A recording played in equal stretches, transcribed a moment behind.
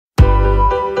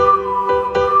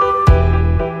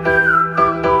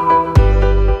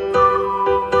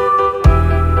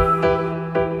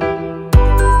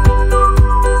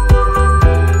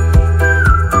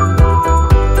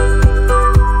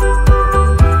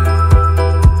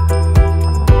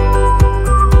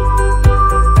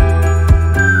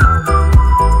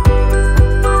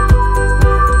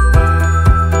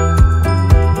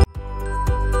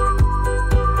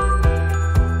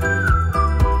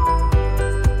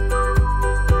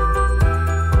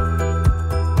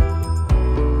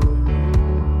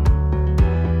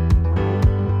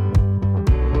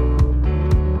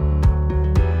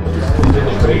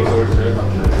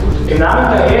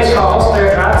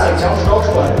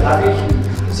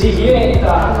Sie hier in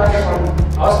der Anlage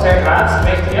von Austria Graz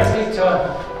recht herzlich zur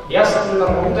ersten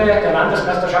Runde der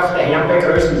Landesmeisterschaft der Herren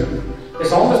begrüßen.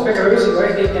 Besonders begrüßen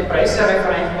möchte ich den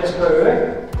Pressereferenten des BÖ,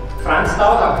 Franz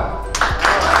Dauder.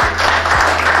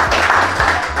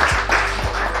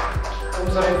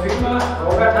 Unseren Filmer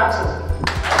Robert Haxel.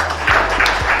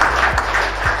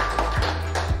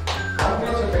 Kommen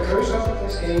wir zur Begrüßung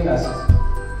des Gegners,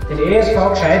 den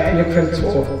ESV Gschaid Birkfeld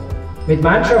II. Mit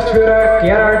Mannschaftsführer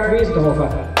Gerald Wiesenhofer,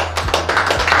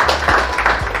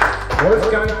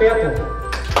 Wolfgang Bertel,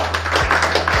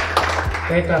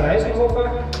 Peter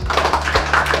Reisenhofer,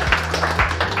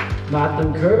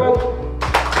 Martin Köberl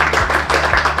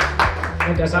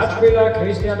und Ersatzspieler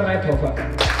Christian Reithofer.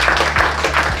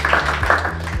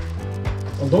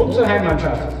 Und unsere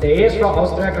Heimmannschaft, der ESV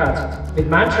Austria Graz, mit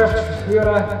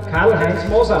Mannschaftsführer Karl-Heinz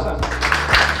Moser,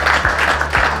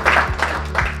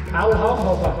 Karl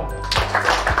Haumhofer,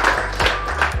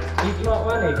 Dietmar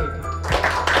Ornig,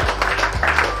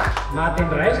 Martin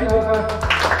Reisenhofer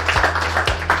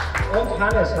und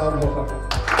Hannes Haumhofer.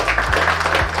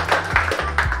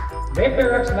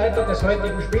 Wettbewerbsleiter des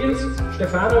heutigen Spiels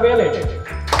Stefano Verlic.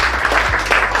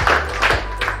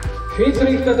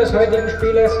 Schiedsrichter des heutigen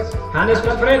Spieles Hannes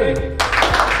Manfredi.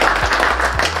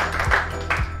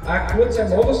 Eine kurze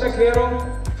Moduserklärung: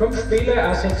 5 Spiele,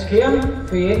 A6 Kehren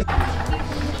für jeden.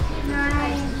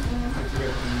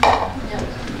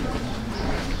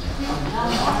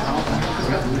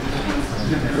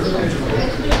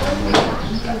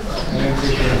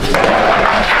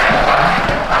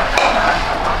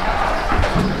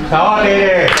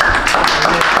 Dauerrede!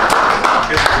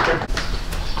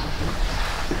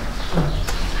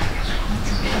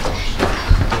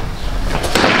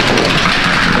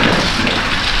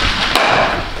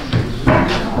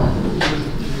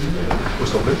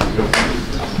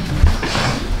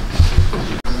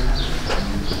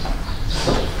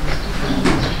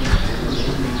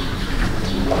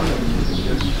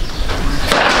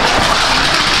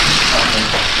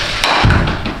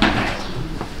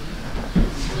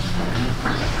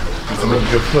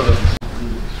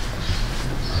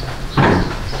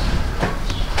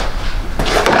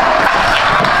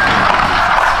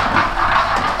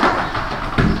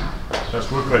 Das ist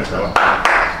gut, Quentin.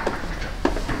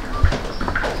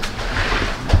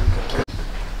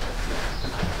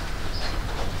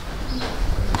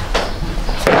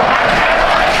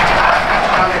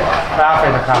 Strafe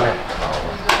in der Kalle.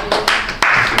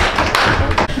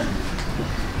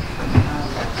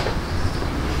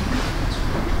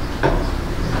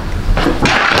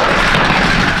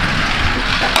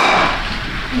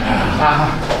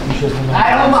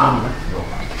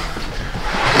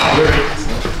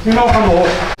 Nu nog gaan los.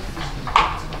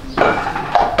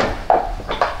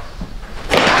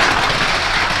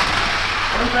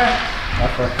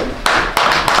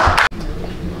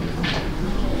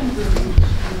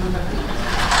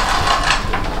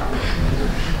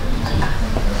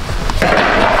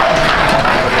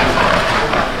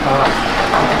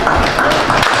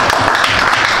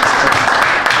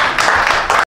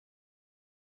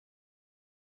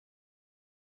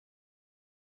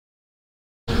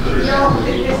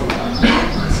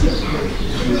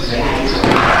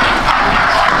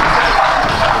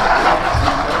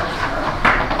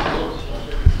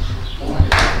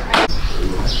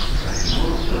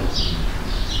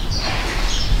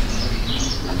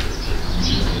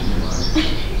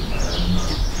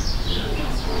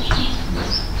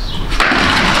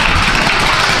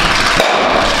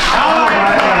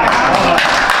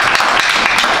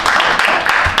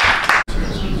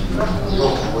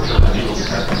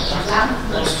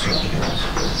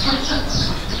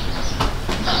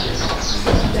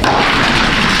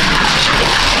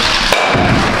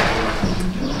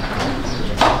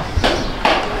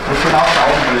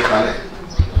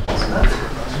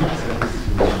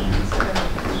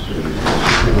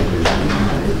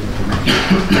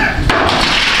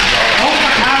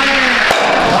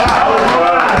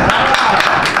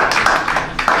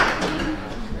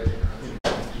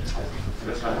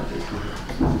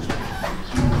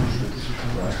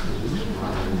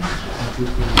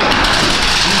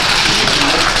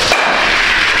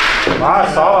 War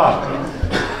sauer.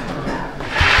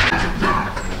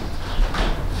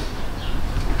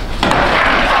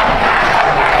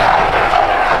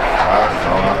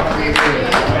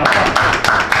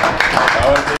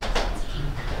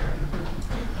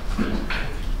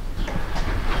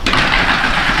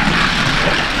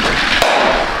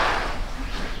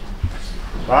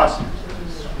 Was?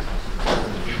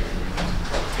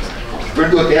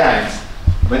 Spielt nur der eins.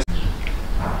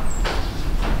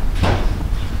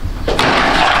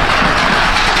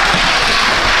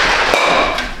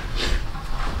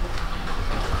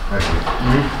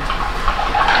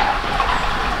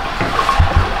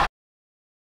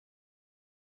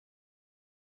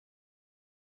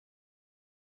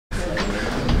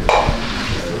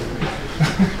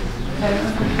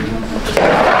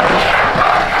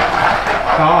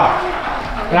 Sauer.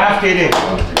 Brav, Didi.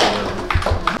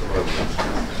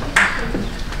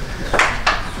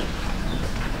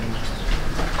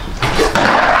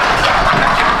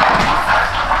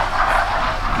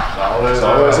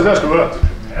 Sauber, ist das gut?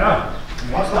 Ja.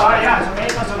 Was war? Ja, so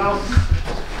weiter, so laut.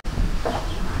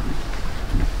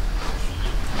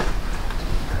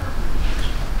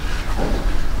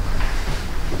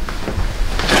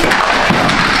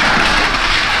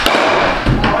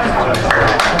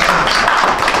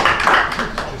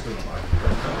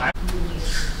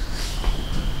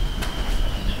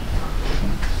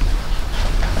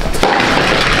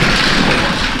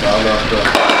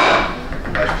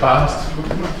 Passt.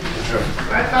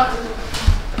 Weiter.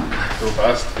 So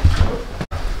passt.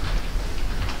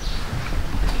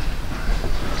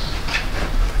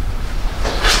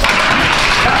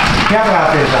 Ja,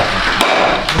 brav, Peter.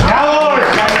 Jawohl!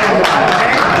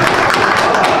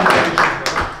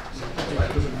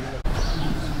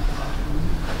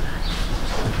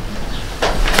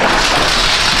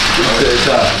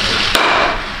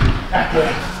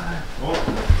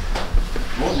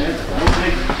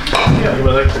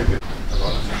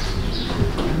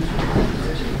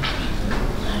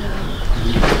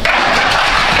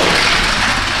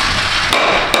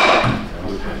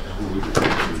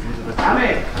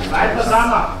 Weiter,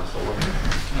 Sommer.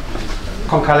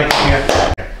 Komm, Kalle, komm her.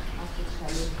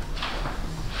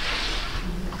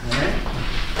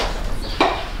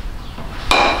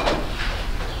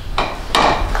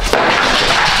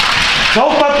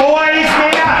 Super, Tor ist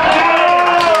mehr!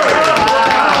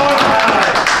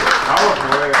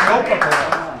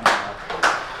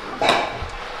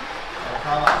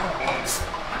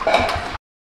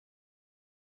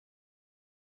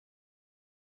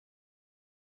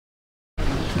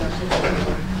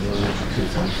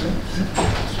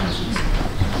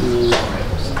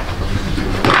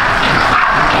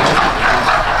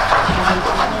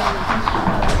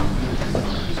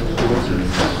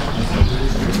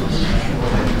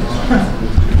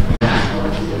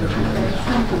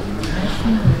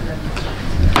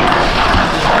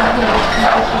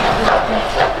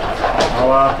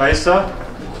 Aber besser.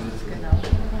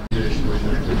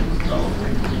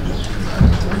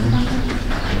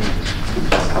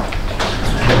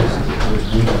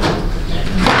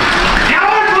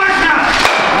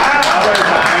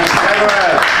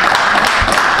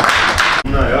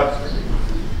 Naja.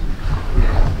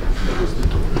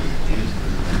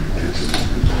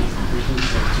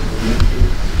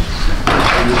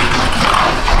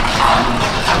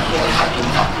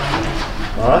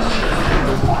 Was?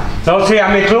 So, Sie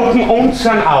haben mit Lucken und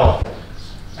sind auch.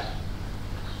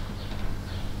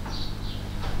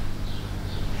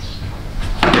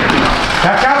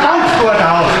 Das schaut ganz gut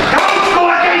aus. Ganz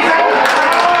gut ist er!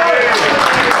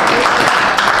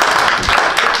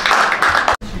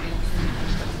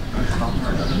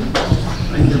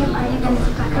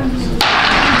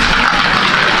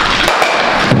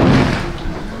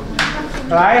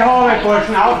 Drei Hore,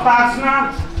 Burschen, aufpassen!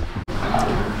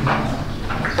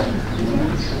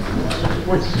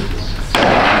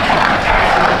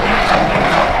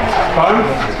 Komm!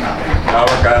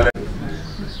 Aber geil.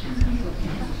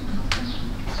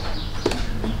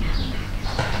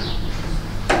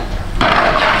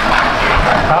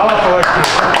 Sauer, Burschen!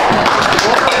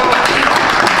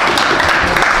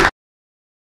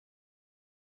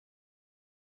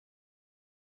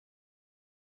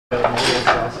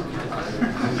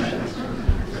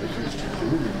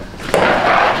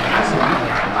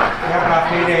 Ja, brav,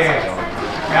 Didi!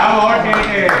 Jawohl,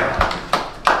 Didi!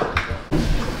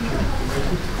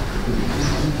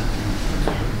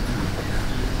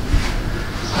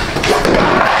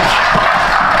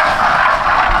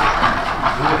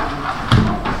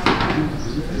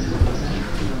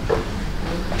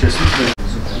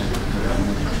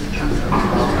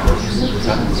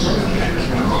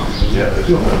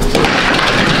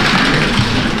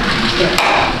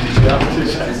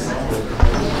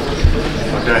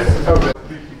 Okay.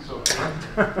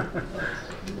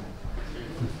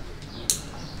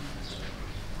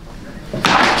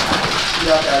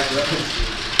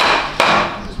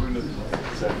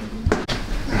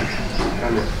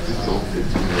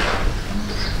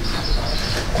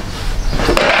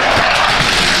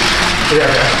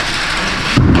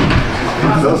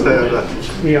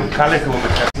 Ja, Kalle kommen.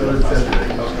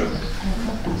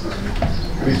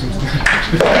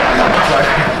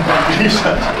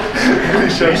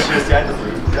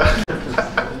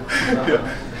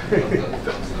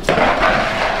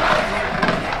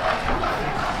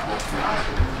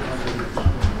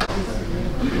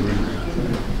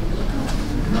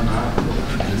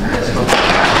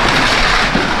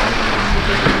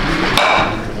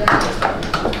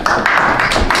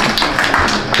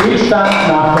 Spielstand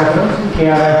nach der 5.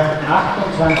 Kehre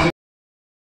 28.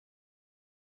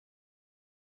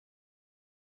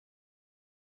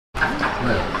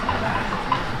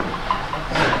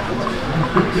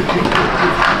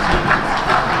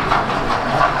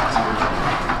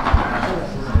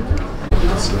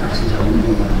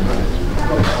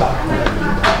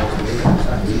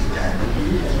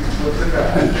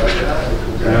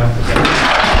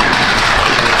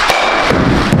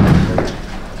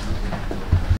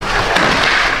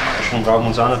 Schon brauchen wir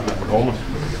uns auch nicht mehr. Warum?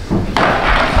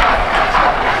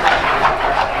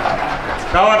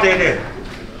 Dauert Ende.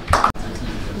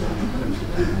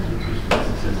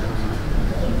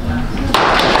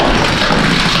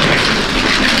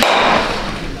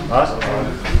 Was?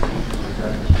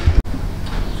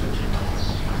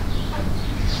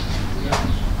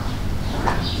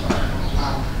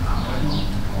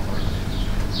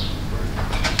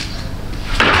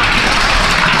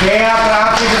 Der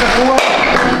braucht sich davor.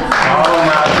 Schauen,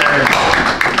 Martin.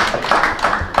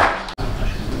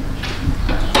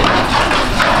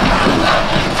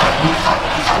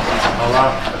 Aber,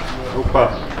 super.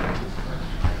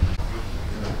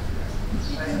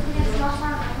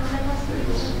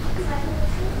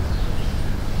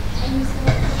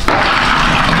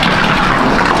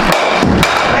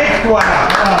 Perfekt, Corner.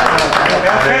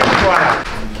 Perfekt, Corner.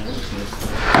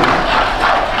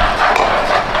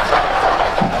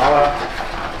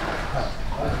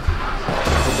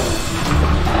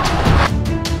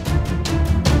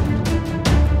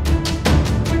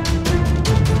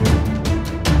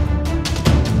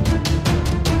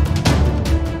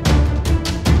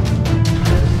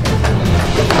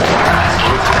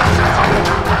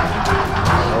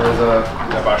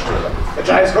 Der Barsteller. Jetzt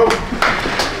Scheiß, komm!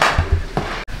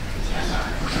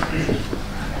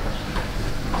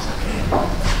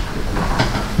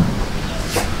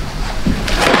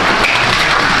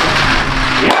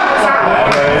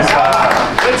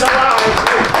 Jetzt aber auf!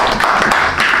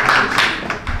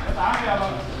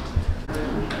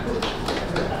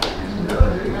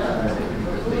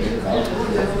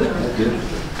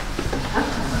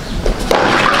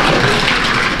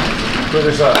 Gut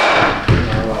ist er.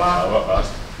 Aber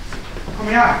passt. Komm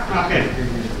her, Martin.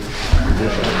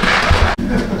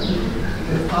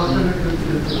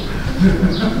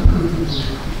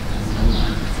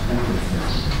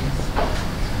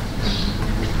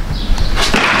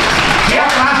 Ja,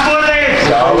 was wurde?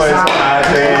 Sauber ist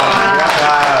Martin. Ja,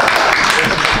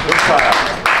 super.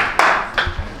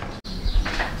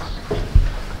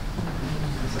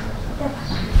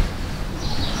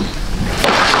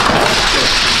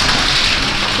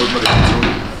 Holt mal den zu.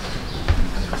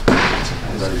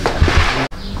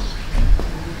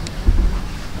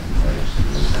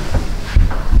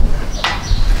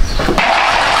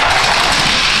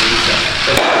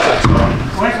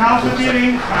 Wo ist Haus und Bier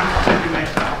hin? 20 cm.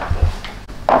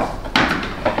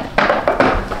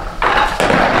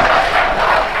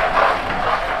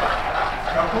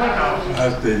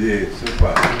 Hast du die,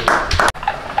 super.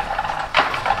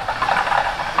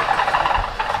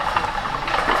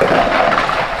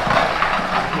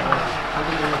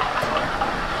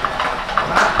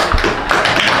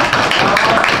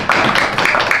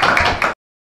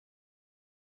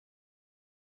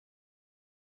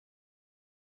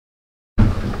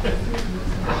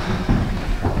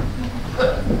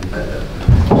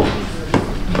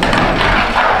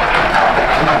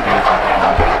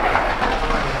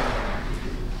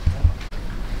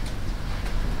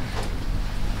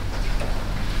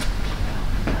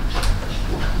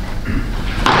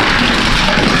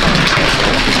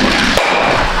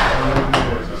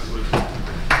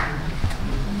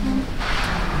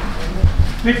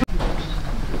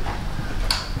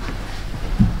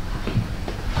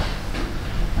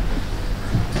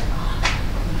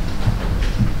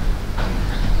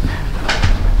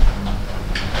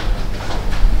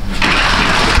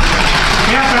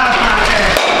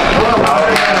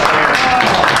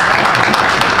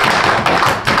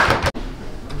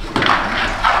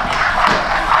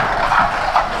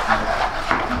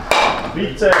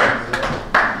 Vize.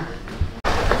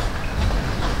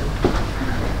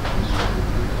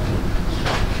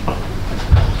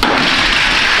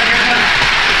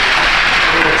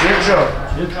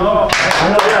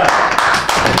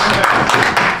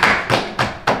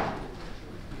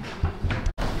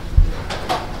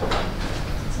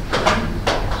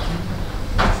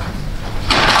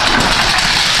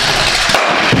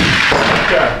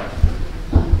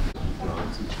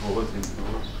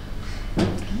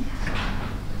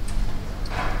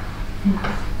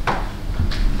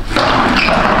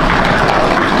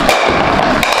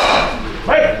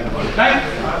 Nein!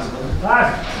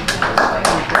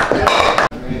 Was?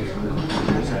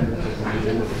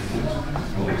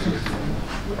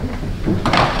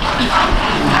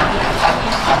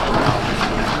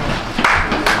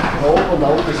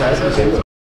 Sehr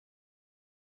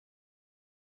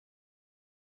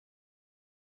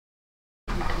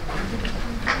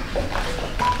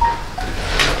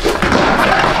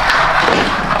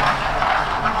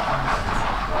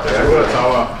gut,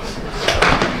 sauber.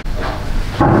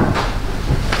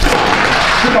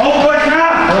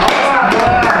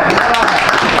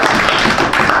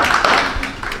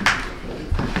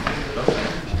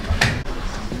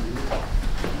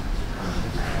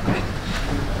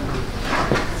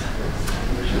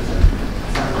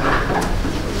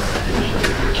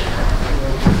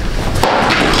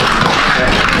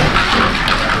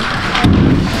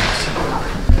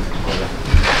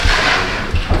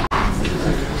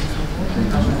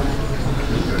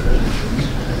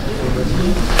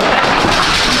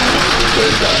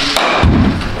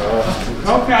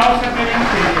 Gruppe aus der Berlin.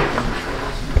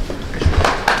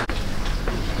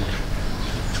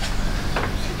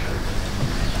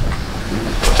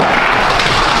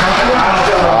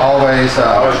 Sauber ist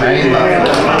er.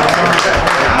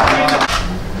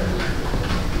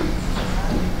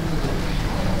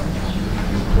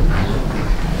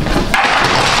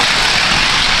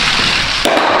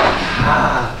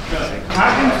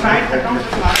 Martin Zeit, da kommt es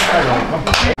weiter.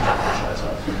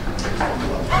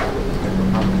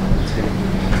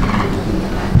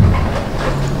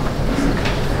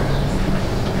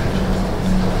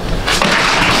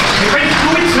 Ich bin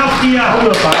gut auf dir.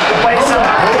 Wunderbar.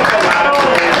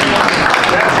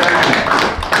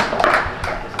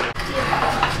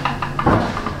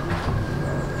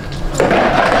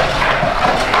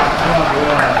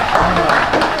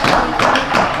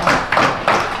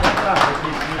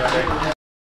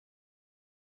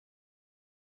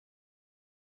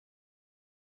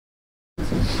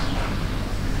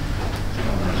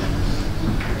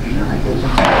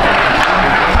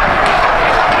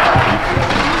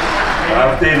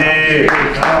 Auf die Idee!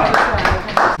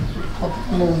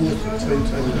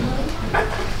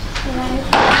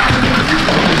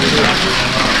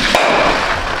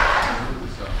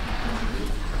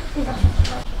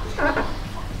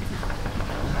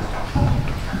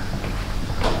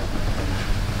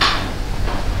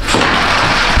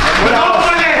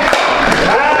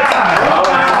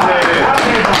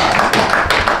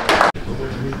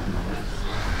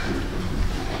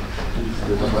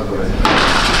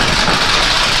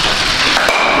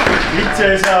 Spitze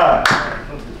ist er!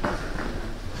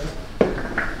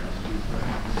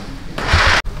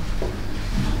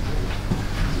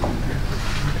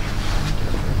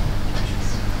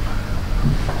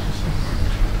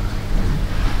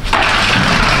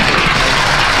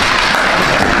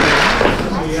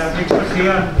 Ja, nichts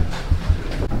passieren.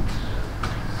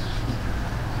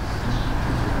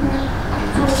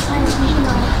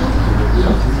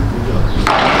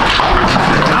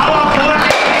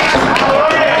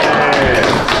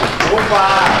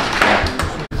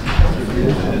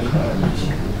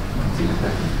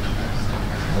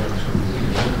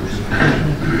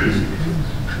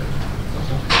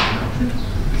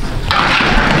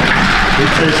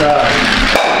 Spitze ist er!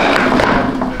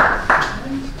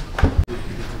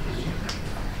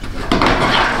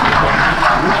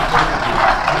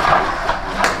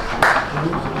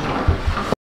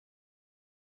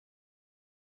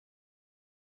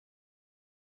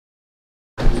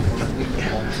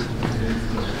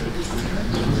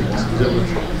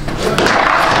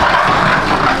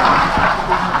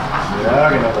 Ja,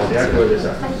 genau, sehr gut ist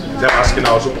er. Der war es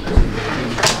genauso.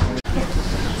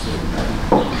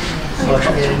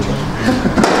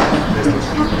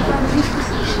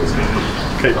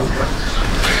 Okay.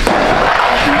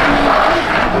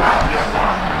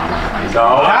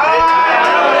 Sauber!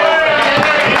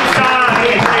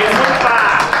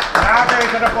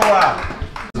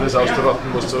 Das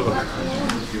auszurotten musst du.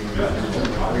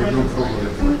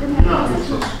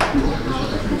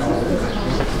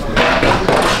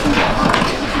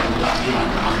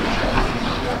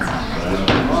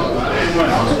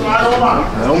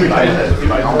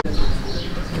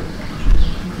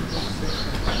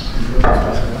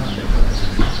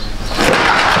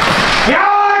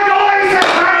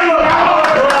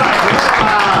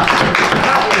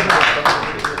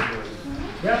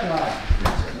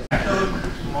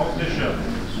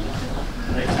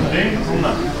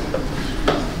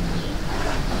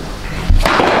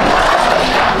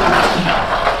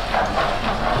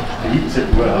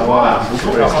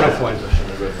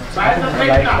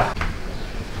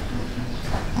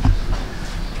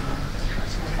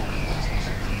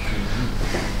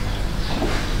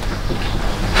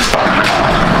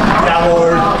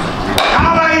 Jawohl!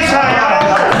 Aber ist er, ja!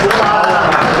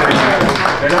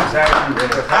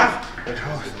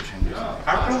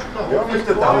 Ja, mit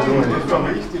der Tausend, das war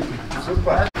richtig.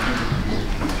 Super.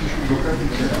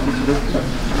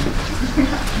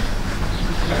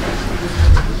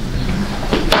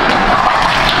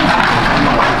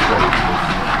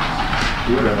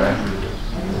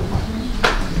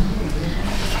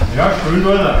 Ja, schön,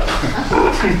 oder?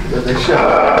 Das ist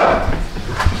ja.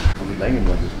 Und lange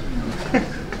machen.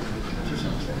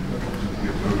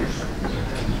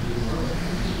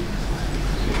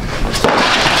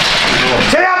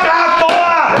 Sehr brav, Tor!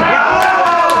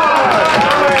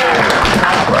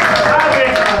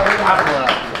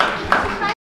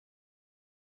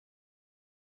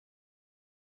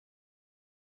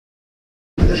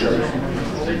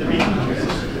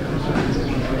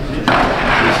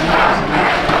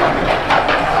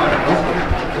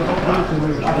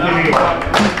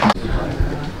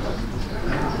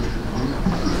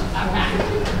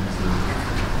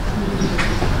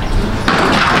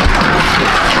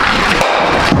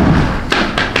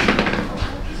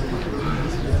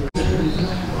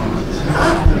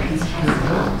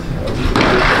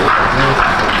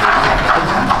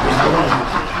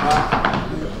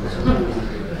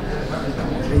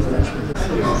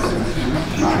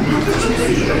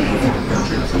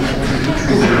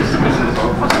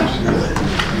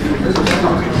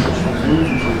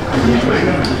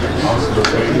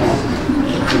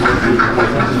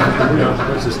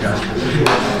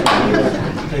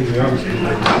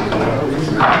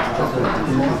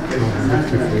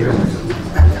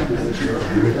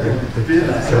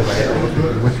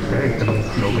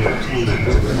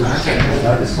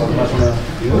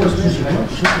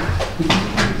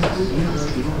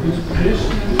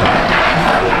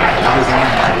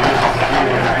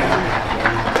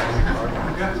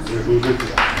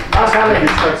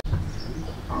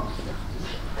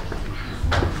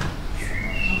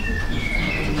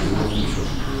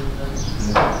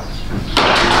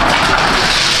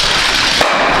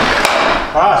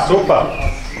 Ah, super.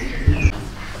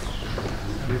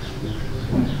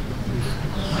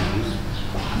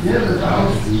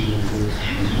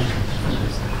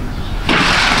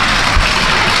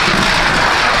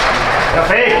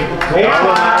 Perfekt!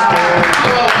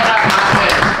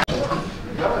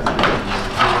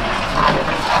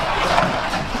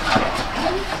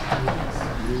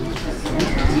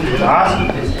 Was?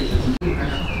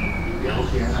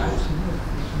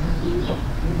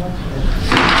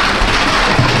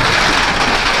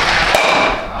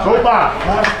 Super!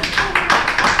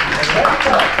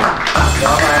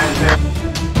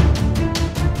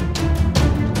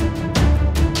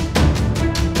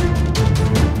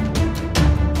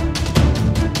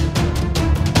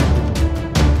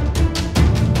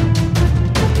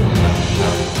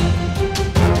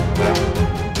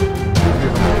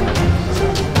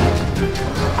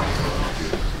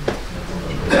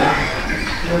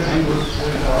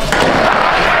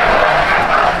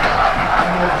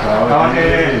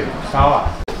 Okay, sauer.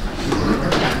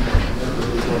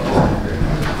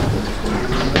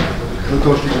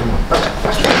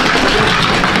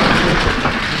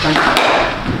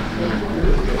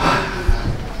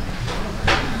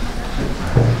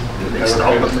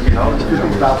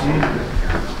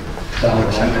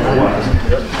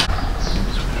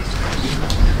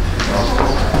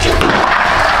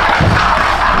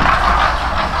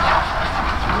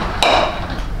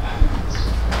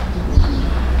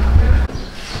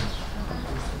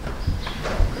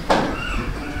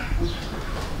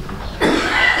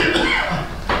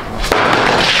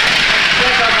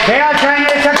 Sehr schön,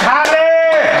 jetzt der Kalle!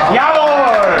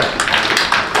 Jawohl!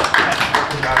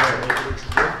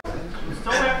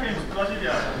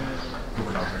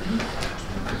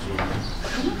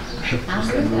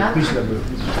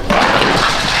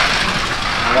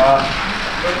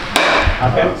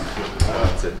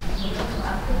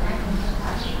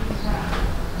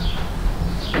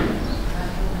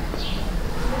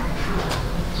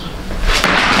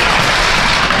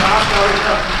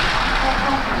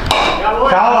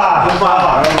 Sauer!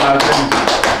 Sauer!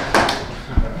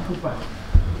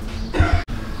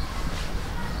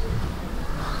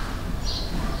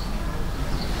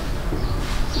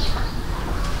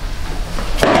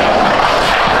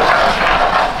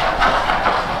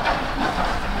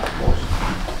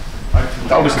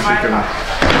 Da bist du schick gemacht.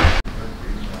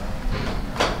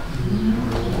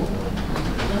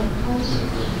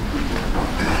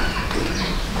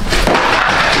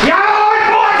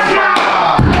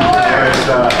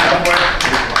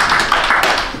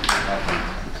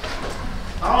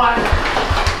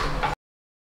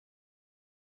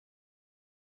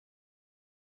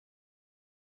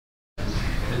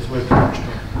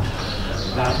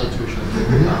 Dazwischen.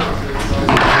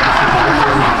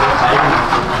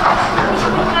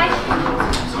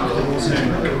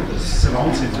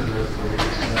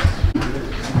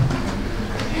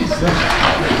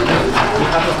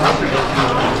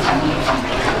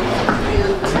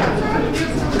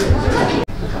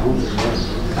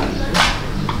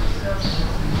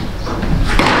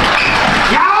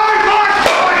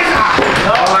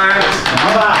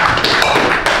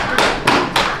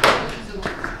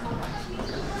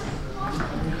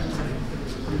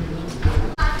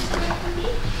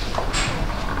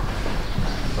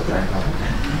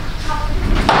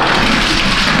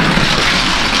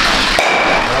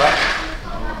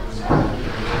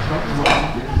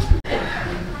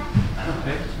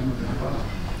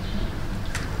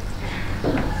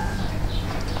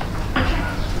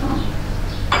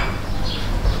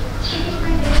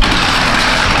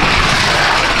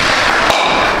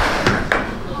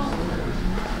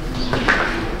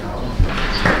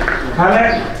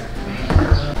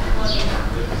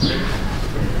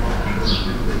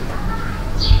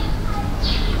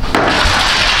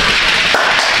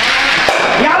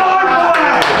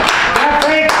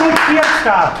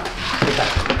 Start!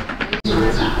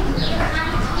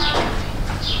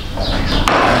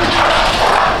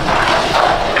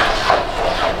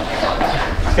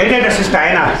 Ende, das ist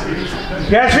deiner.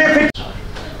 Ja, es wird fit.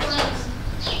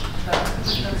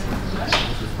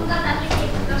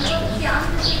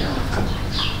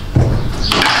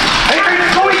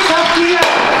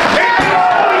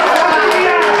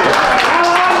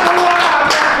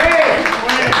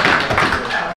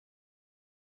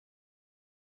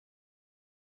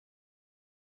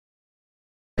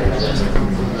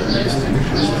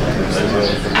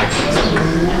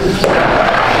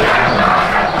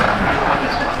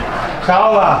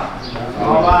 Sauber!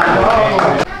 Sauber!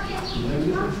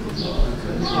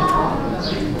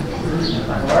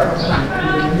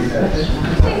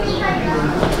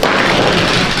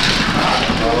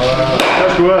 Ja,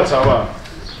 gut, sauber.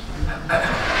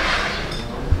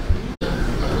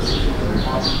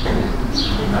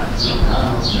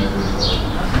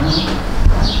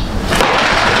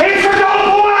 Hilfe,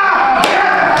 Ruhe!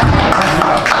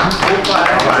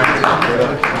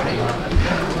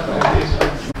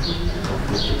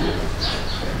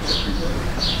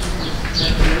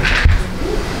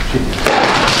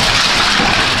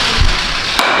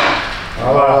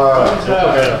 Aber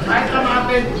super.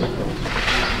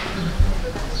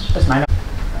 Das ist meiner.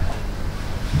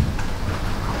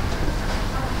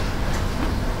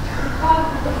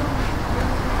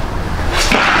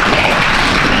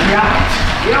 Ja,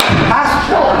 ja, passt.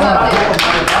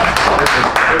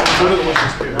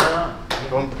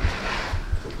 Komm.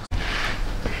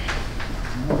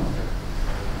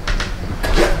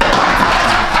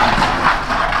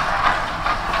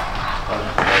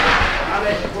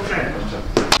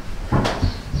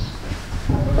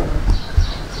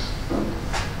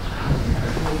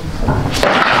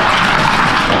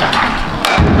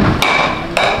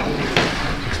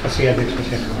 Passiert, nichts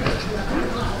passiert.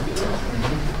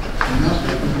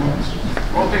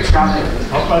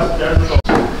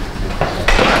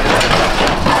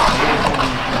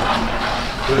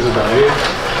 So ist er da, eh.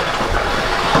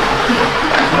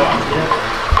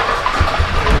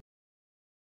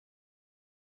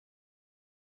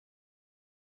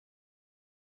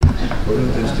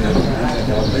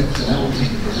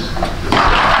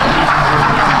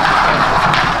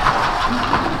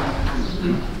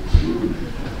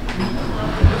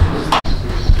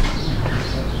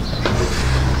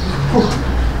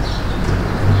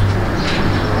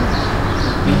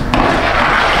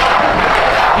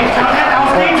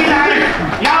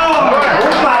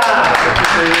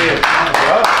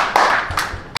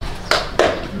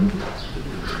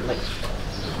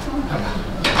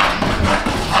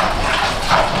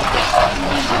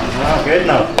 Geht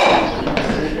noch.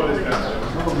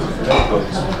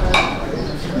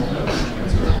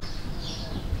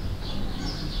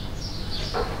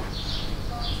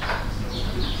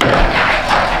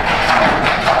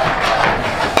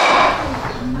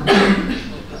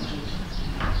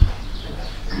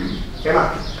 Geh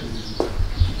mal.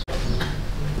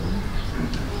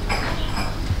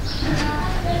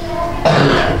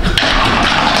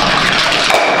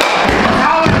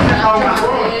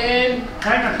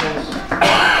 Keiner Schuss.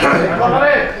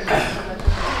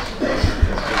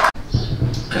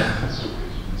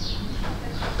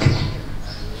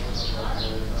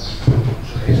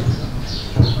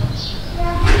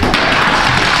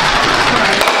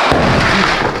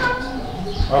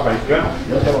 Aber ich gönn.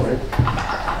 Ja, ist aber weg.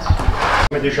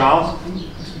 Mit der Chance.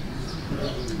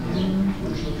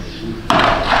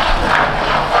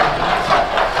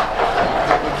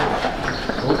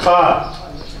 Super.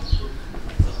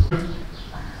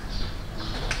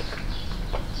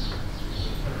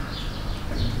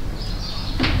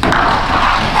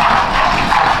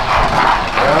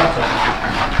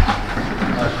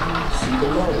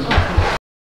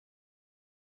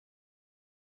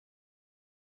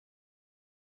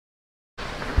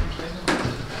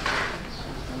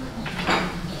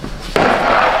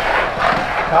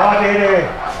 Ja, Dede.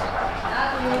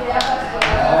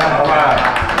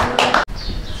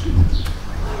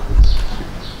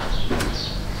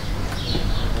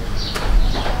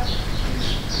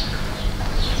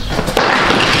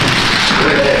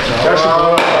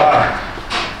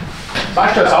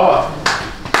 Passt schon sauber.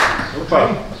 Super.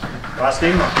 Passt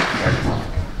immer.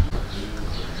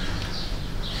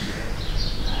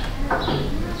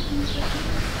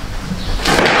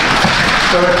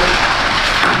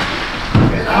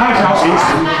 Ah, schau, siehst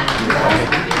du.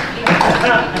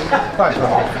 Falsch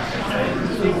war.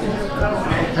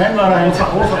 Wenn wir eins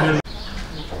hoch.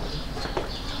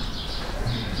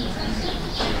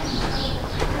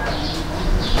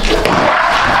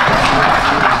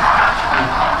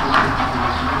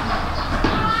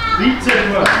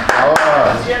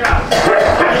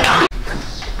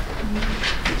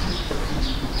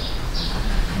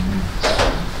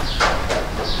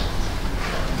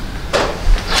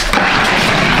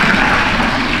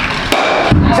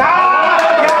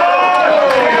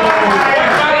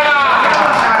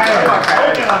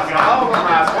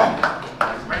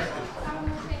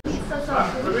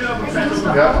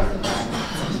 Ja.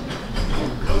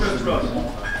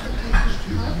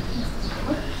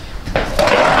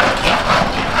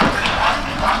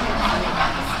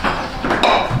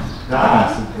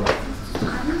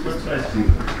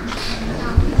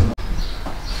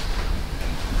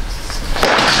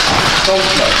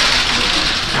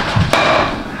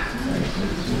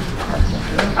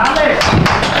 Alle!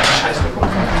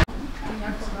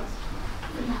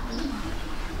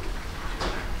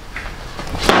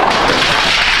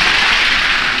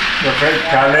 Da fällt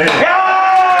Kalle.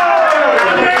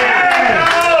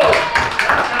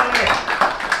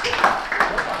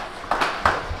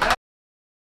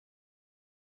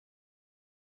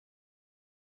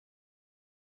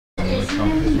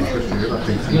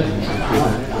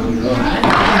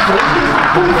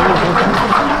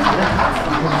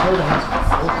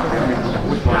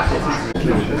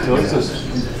 So ist es.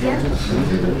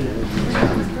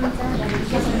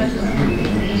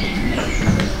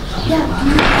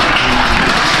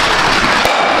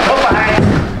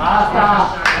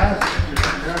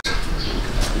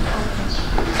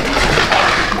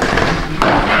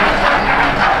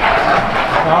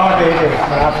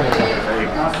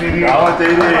 Bravo,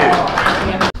 Didi.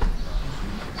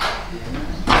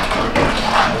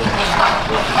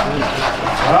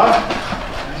 Ja,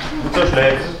 nicht so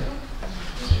schlecht.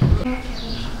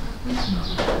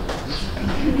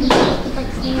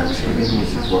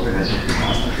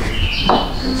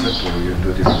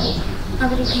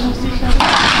 Aber die kann ich nicht.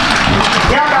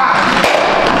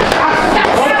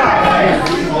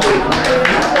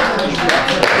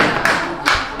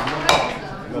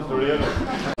 Gratuliere.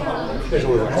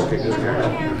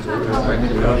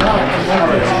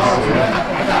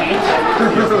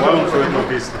 Morgen sollte noch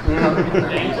wissen.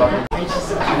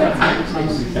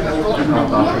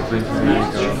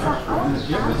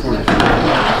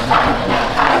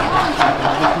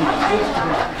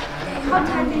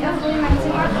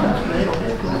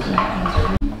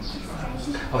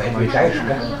 Aber hätten wir gleich, gell?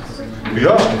 Ja,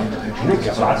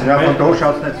 ja, von da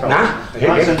schaut es nicht so aus. Nein,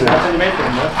 20 cm, ne?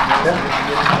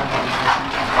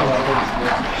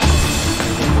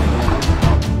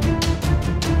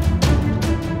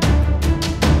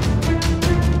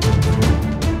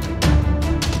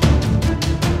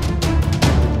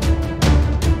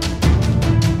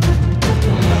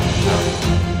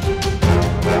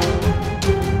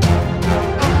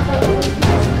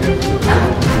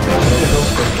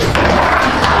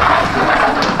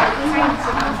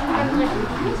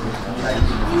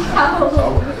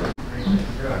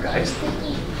 Geist.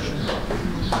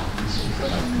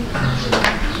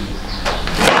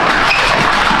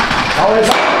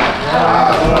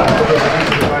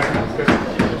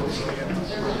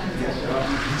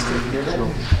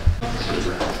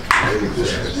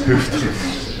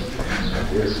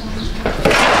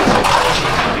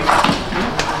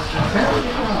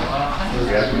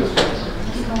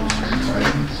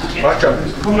 Warte schon.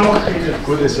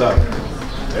 Gute Sache.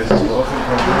 Es ist offen.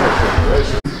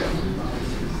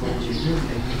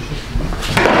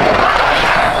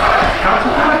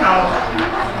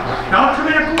 Schaut schon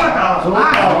wieder gut aus.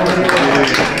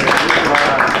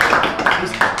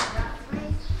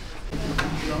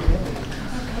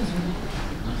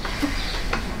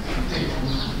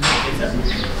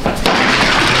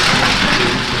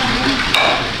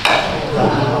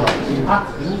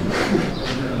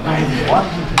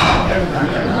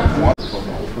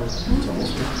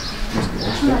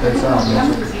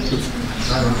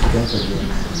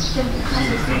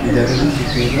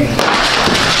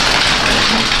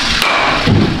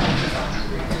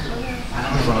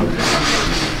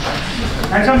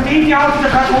 Also am Ding aus, da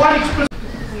kann gar nichts passieren.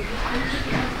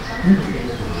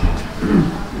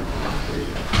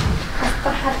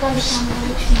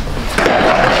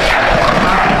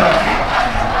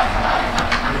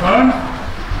 Und?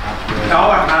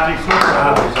 Dauert gar nicht so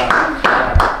scharf.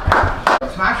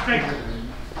 Zwei Strecken.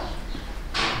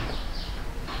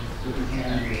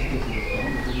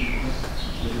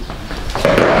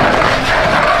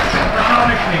 Das auch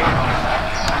nicht schlecht.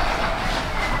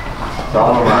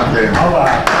 Sauber, Martin. Sauber.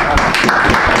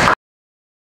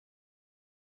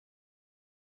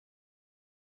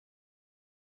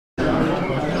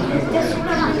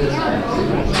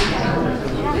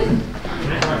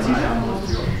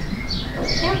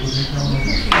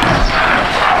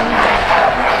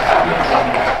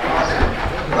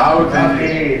 Bravo,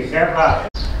 Kenny. Sehr brav.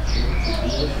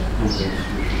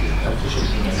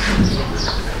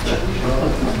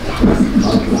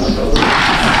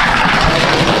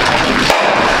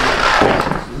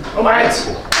 Nummer 1.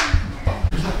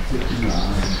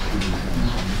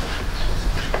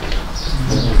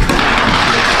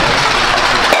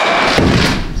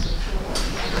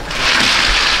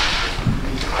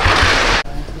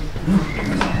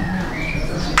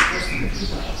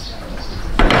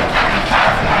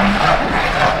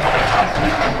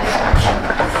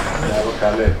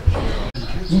 Alle.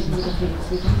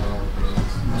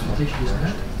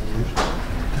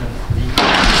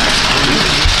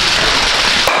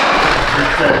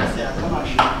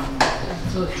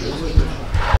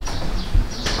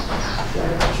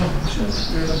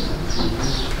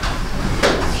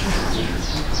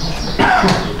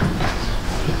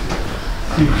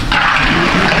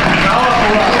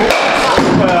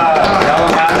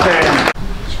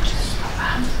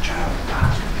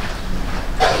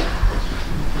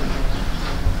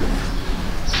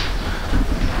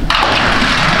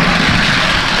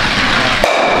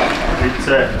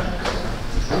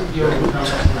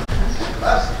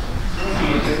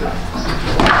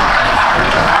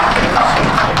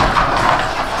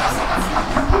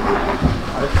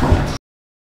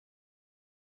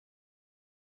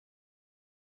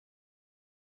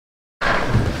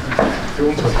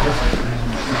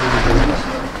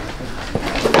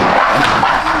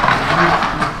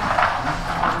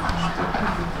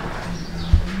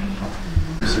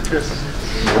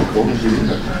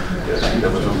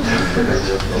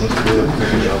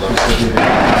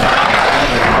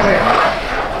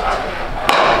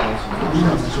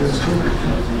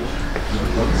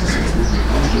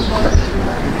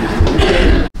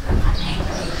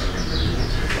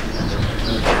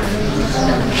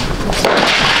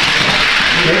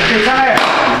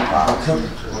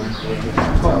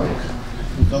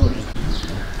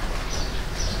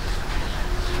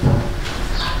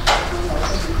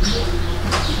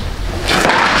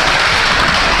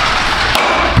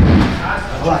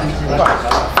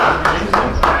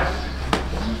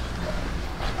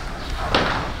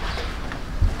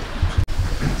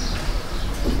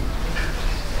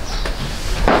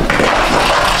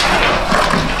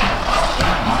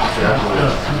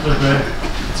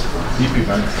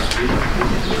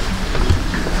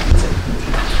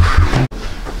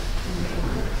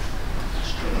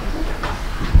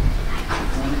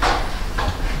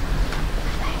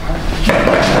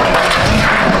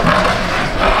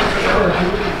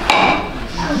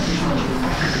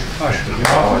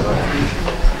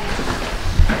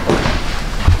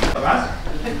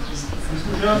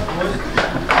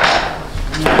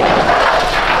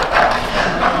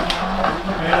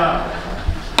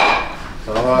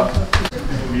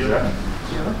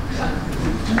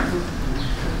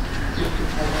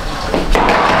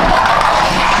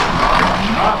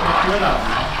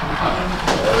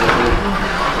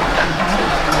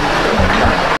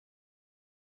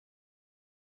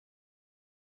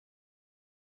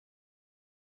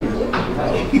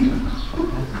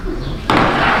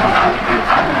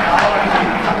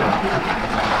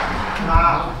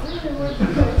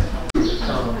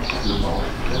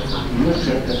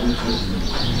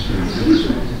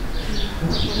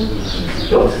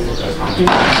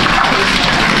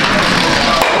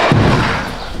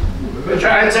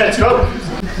 Welcher Einsatz kommt?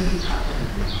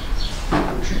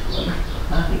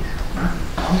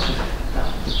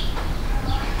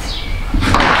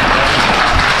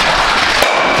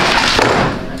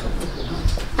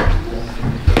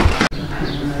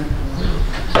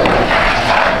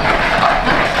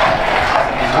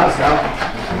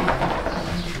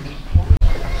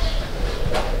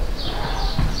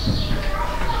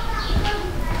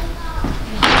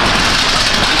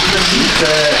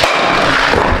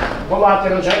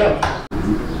 Warten und Schauen.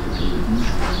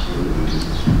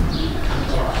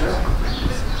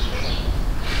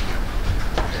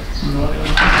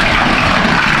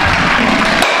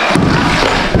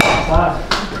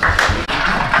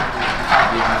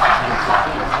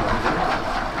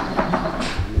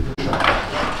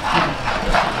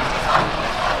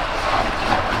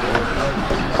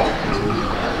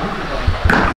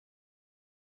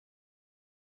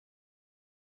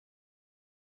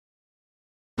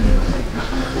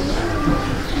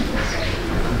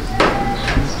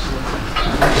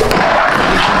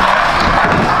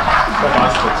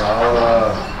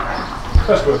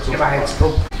 Das ist gut. Immer eins,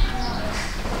 top.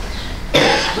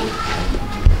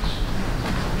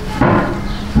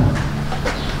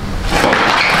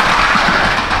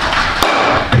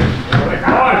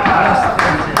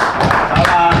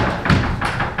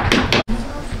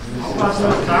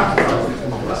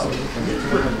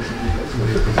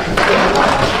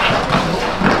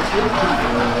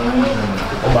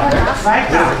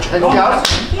 Weiter!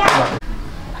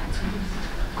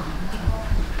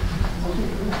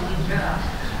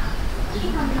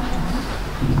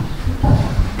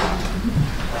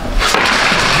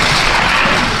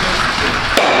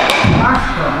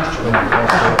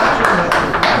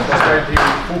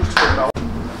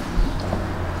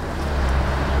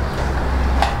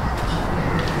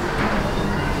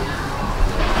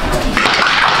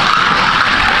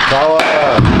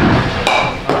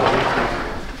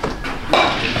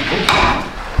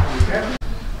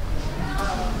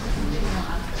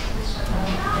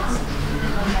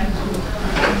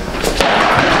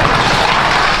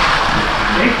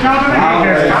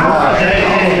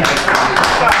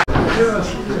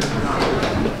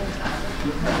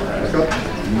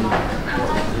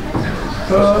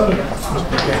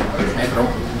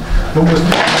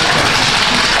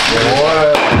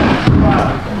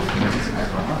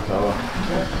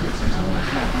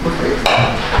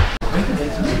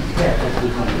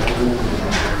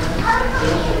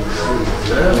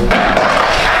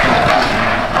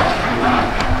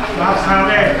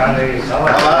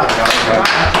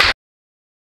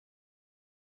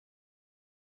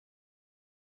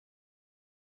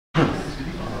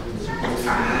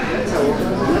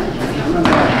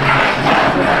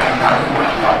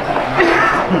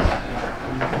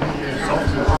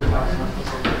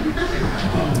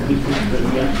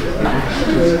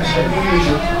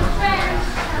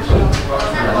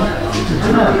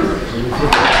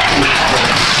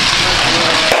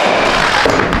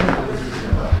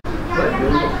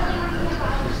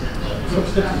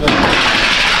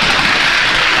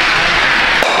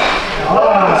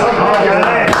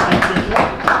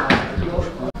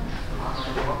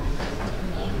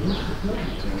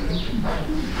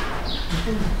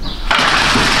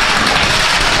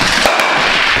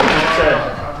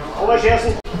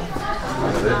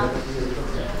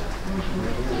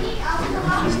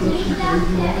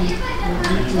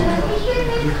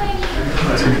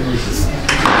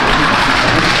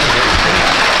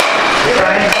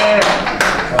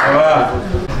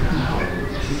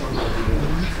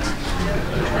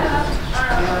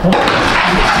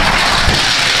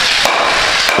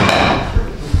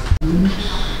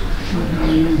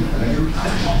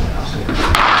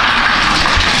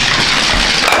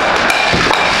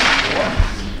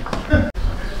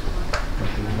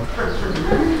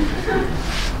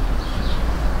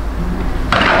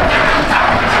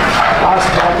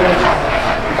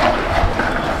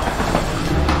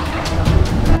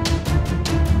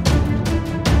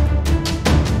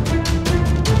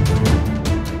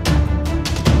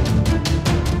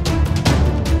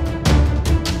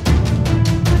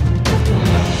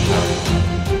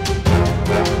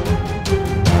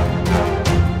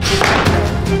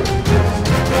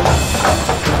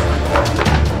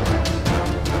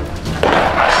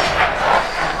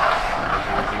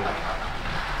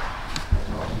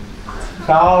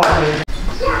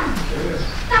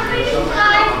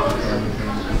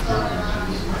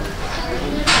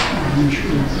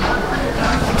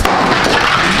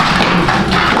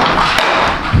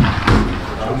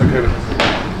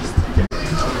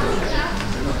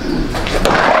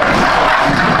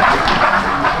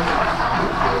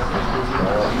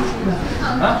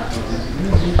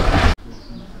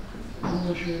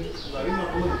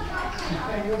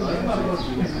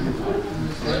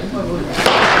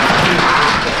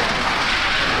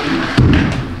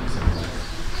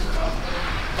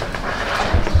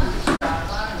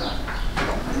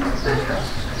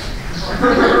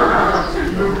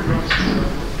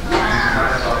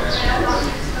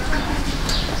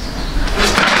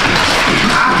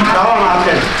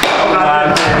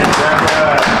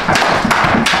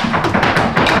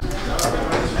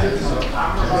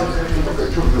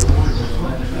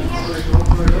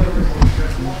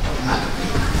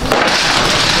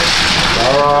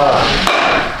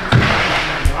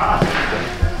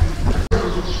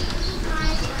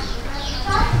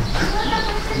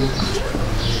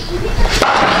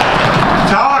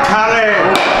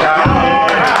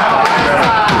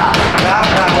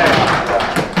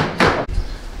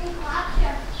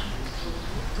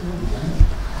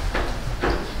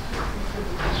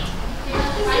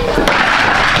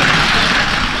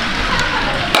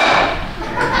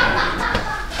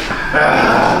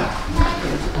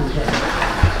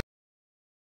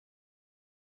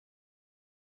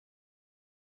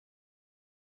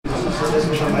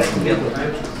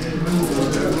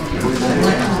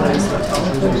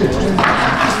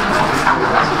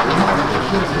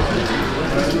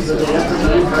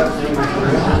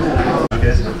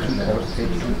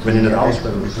 Wenn ich nicht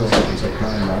ausbleibe, dann ist das auch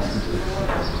klein meistens.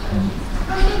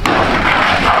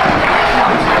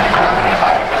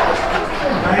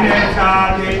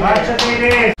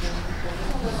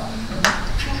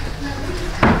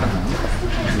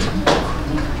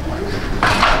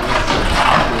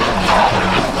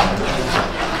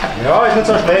 Ja, ist nicht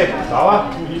so schlecht. Sauer?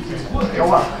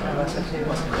 Ja.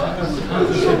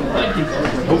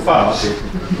 Super.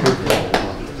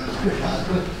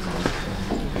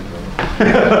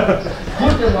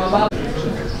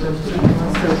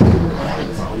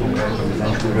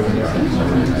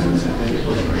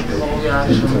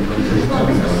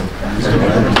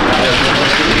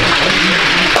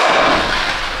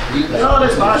 Ja,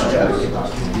 das war's schon.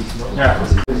 Ja.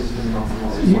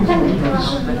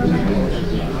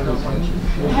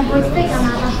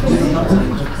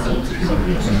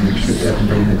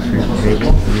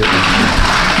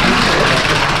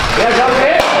 Wer soll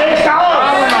jetzt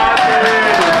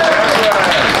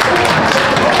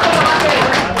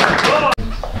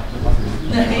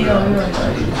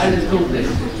Alles Gute.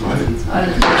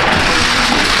 Alles Gute.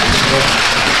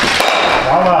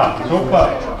 Sauber, super.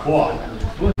 Boah.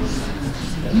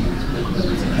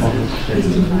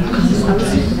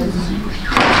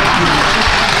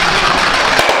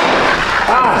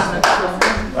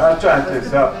 Ah,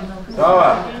 Giants, ja.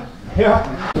 Sauber. Ja.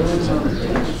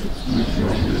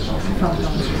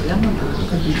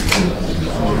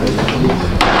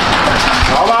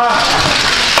 Sauber.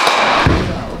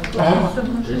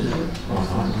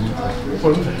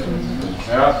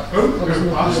 Ja.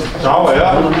 Sauber,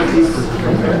 ja.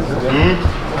 Mhm.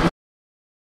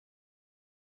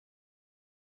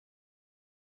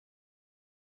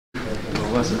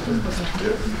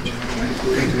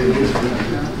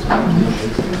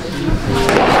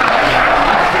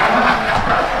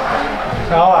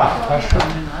 Sauber, passt schon.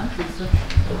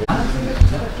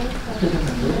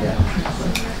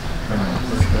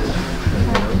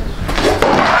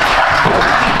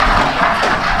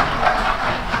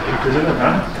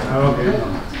 Okay.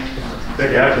 Sehr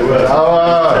gerne, du.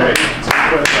 Sauber.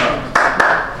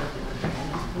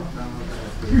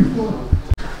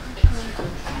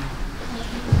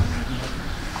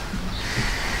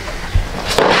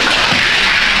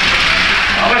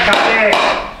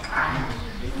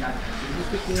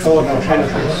 Oh, no, schöner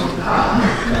Schuss.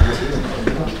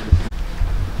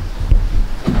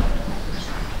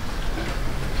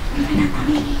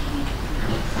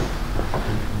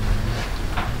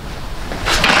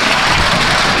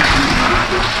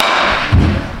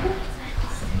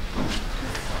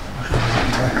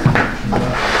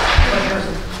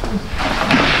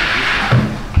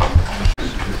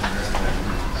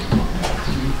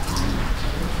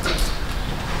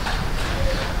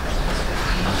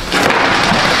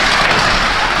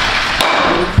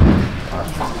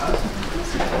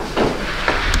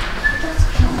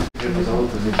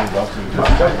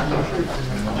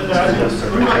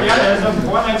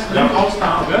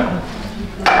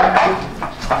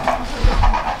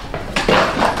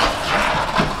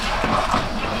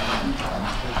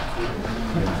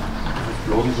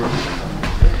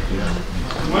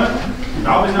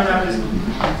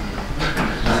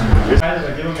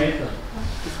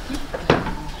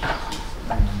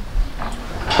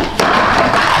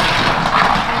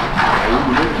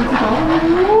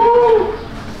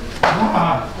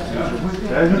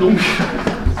 Der ist nicht umgekehrt.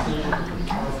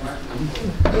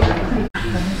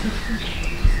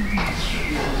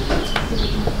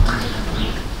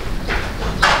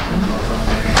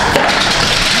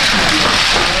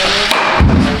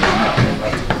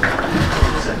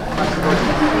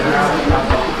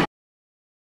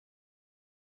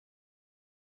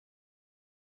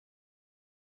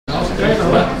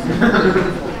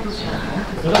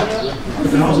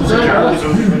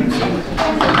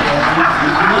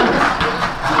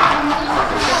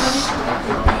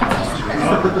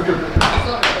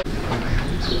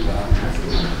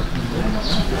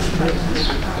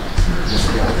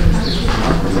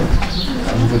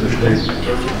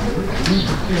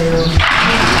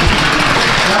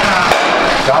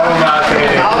 Schauen, Martin!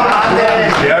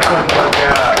 Sehr gut,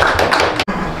 ja.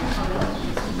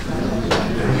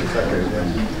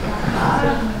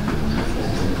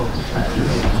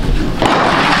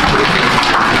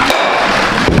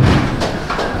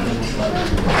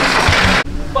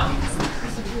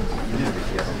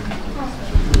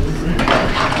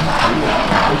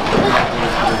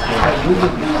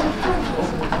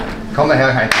 Komm mal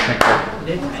her, Heinz.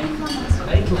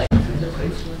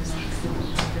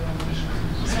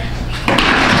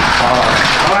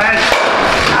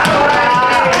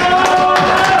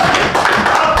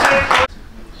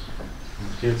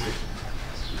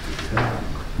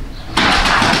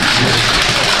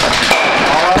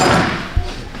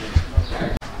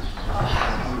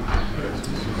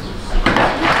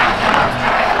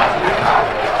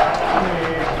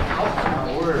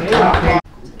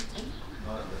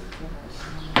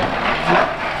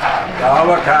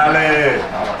 Aber Kalle!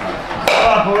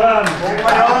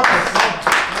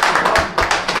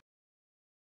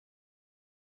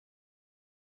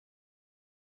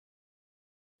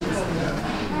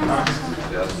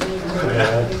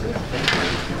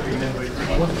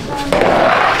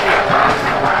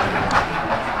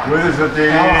 Gute Sortie!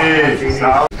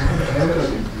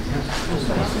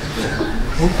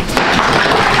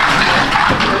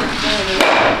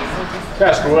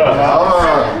 Das ist gut.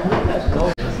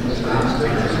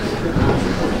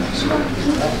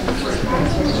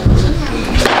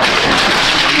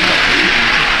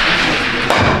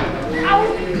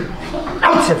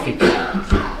 Aufzeichnung.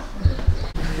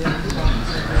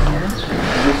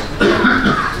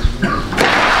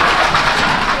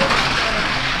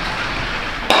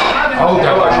 Oh,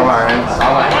 der war schon mal eins.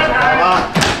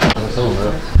 So,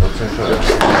 ne? Das ist schon.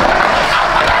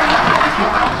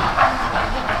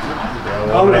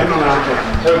 Ja, aber immer noch.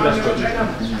 Das ist gut.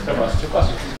 Da passt super.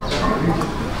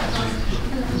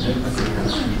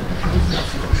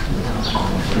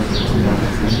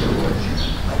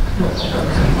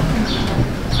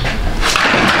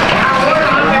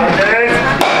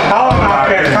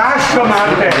 Haumacke, fast schon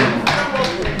Macke.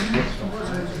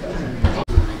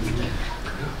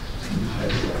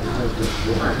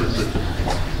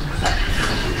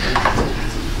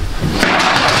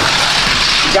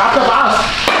 Ja, da war's!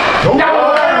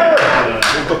 Jawohl!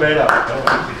 Guter Bäder.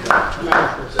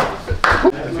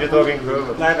 4 Tage in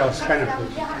Körper. Nein, das ist keine Schuld.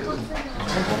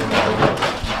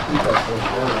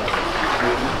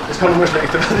 Das kann nur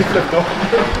schlechter werden, ich bleib doch.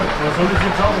 Was soll ich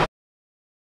jetzt sagen?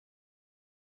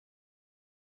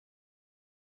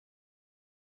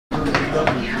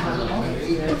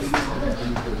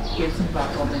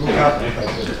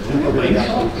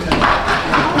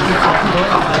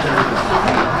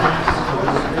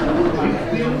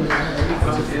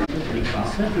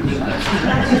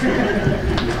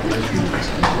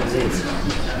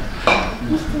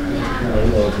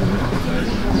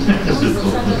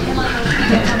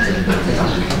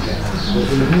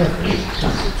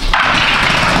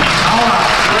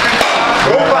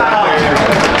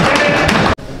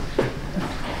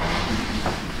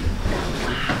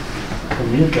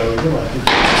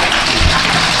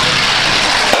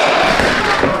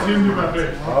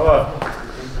 Aber.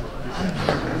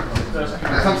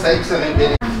 Das haben 6er in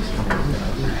den.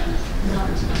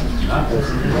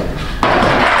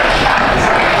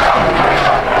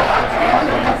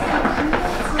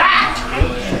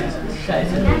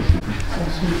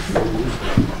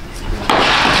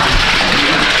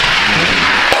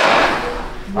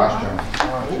 Passt schon.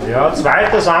 Ja,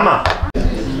 zweiter Sommer.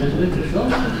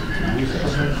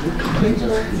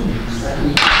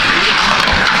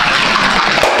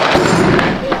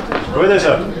 Gut ist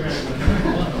er.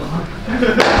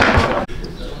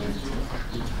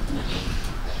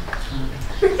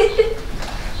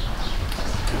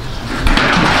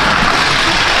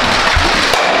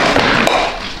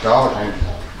 Ja, wahrscheinlich.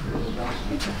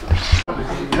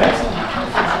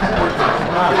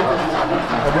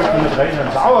 Da muss man nicht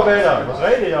reden. Sauerwälder, was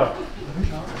rede ich da?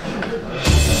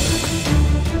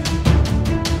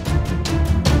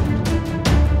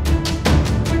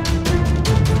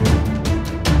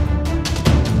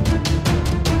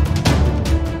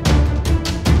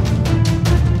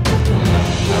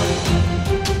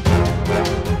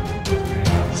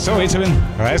 So, jetzt habe ich einen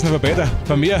Reisender Peter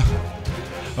bei mir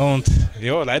und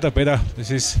ja, leider Peter,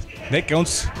 das ist nicht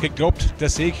ganz geklappt, der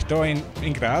Sieg da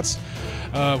in Graz.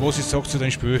 Was ist sagst du zu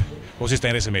deinem Spiel? Was ist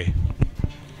dein Resümee?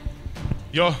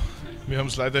 Ja, wir haben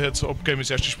es leider jetzt abgegeben,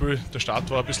 das erste Spiel. Der Start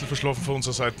war ein bisschen verschlafen von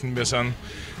unserer Seite. Wir sind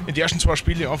in die ersten 2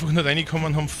 Spiele einfach nicht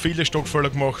reingekommen, haben viele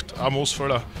Stockfehler gemacht, auch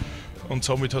Moosfehler. Und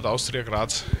somit hat Austria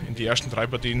Graz in die ersten 3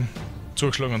 Partien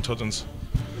zugeschlagen und hat uns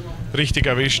richtig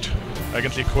erwischt,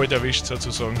 eigentlich kalt erwischt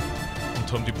sozusagen,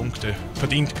 und haben die Punkte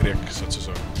verdient gekriegt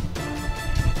sozusagen.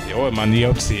 Ja, ich meine, ich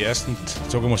habe die ersten,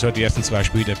 sagen wir mal so, die ersten 2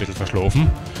 Spiele ein bisschen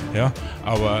verschlafen. Ja,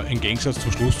 aber im Gegensatz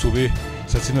zum Schluss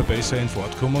sind sie noch besser in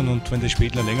Fahrt gekommen und wenn das Spiel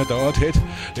noch länger dauert hätte,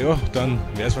 ja, dann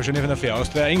wäre es wahrscheinlich für eine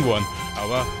Austria eng geworden.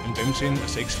 Aber in dem Sinn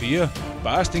 6-4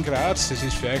 passt in Graz, das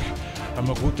ist für euch ein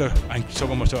guter, sagen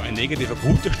wir mal so, ein negativer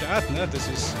guter Start. Ne? Das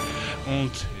ist,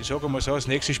 und ich sage mal so, das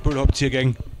nächste Spiel habt ihr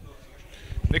gegen.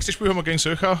 Nächstes Spiel haben wir gegen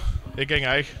Söchau, gegen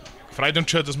euch. Freut uns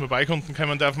schon, dass wir beikunden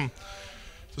kommen dürfen,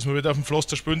 dass wir wieder auf dem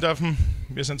Pflaster spielen dürfen.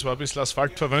 Wir sind zwar ein bisschen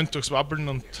Asphalt verwöhnt durchs Wabbeln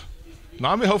und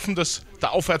wir hoffen, dass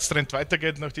der Aufwärtstrend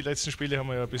weitergeht. Nach den letzten Spielen haben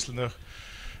wir ja ein bisschen noch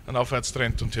einen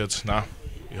Aufwärtstrend und jetzt,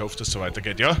 ich hoffe, dass es so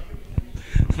weitergeht, ja?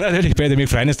 Natürlich, Peter, wir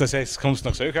freuen uns, dass du kommst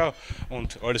nach Söchau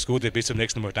und alles Gute, bis zum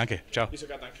nächsten Mal. Danke, ciao. Ich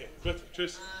sogar danke. Gut,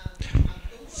 tschüss.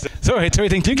 So, jetzt habe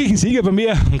ich den glücklichen Sieger bei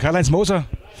mir, Karl-Heinz Moser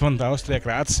von der Austria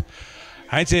Graz.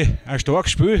 Heinze, ein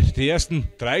starkes Spiel, die ersten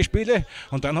 3 Spiele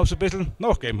und dann haben sie ein bisschen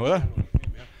nachgegeben, oder?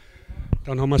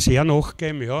 Dann haben wir sehr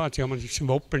nachgegeben, ja. Sie haben sich zum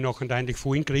Wappel nachher eigentlich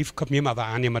voll in den Griff gehabt. Wir haben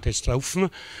aber auch nicht mehr das getroffen,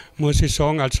 muss ich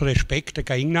sagen. Also Respekt der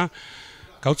Gegner.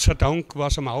 Gott sei Dank war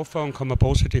es am Anfang, haben wir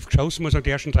positiv geschossen. Muss sagen,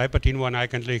 die ersten 3 Partien waren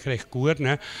eigentlich recht gut.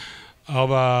 Ne?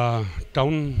 Aber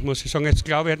dann muss ich sagen, jetzt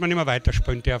glaube ich, hätte man nicht mehr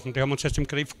weiterspielen dürfen. Die haben uns jetzt im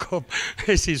Griff gehabt.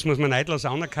 Es ist, muss man neidlos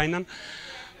anerkennen.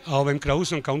 Aber im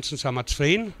Großen und Ganzen sind wir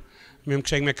zufrieden. Wir haben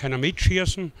gesehen, wir können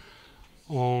mitschießen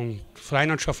und freuen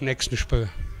uns schon auf den nächsten Spiel.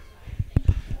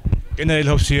 Generell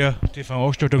habt ihr die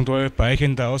Veranstaltung da bei euch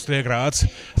in der Austria Graz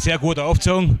sehr gut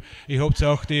aufgezogen. Ich habe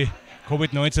auch die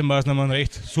Covid-19-Maßnahmen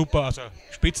recht super, also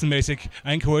spitzenmäßig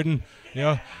eingehalten.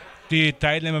 Ja, die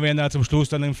Teilnehmer werden auch zum Schluss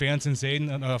dann im Fernsehen sehen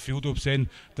und auf YouTube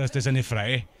sehen, dass das eine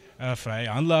freie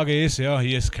Anlage ist. Ja,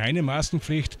 hier ist keine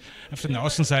Maskenpflicht auf den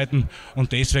Außenseiten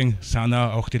und deswegen sind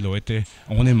auch die Leute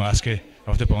ohne Maske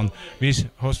auf der Bahn. Wie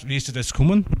ist dir das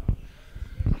gekommen?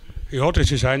 Ja,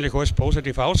 das ist eigentlich alles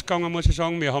positiv ausgegangen, muss ich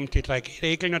sagen. Wir haben die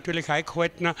 3G-Regeln natürlich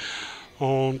eingehalten.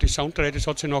 Und das andere, das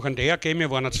hat sich nachher ergeben. Wir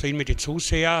waren jetzt viel mit den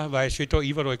Zusehern, weil es wird da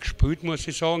überall gespielt, muss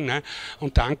ich sagen. Ne?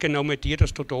 Und danke nochmal dir,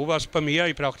 dass du da warst bei mir.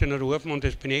 Ich brauche dich noch rufen und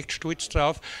ich bin echt stolz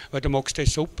drauf, weil du magst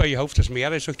das super. Ich hoffe, dass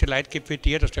mehrere solche Leute gibt wie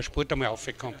dir, dass der Sport einmal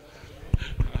aufkommt.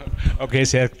 Okay,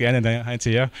 sehr gerne, Heinz.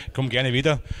 Ja, komm gerne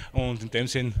wieder. Und in dem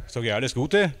Sinn sage ich alles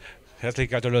Gute. Herzliche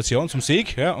Gratulation zum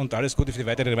Sieg, ja, und alles Gute für die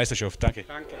weitere Meisterschaft. Danke.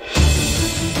 Danke.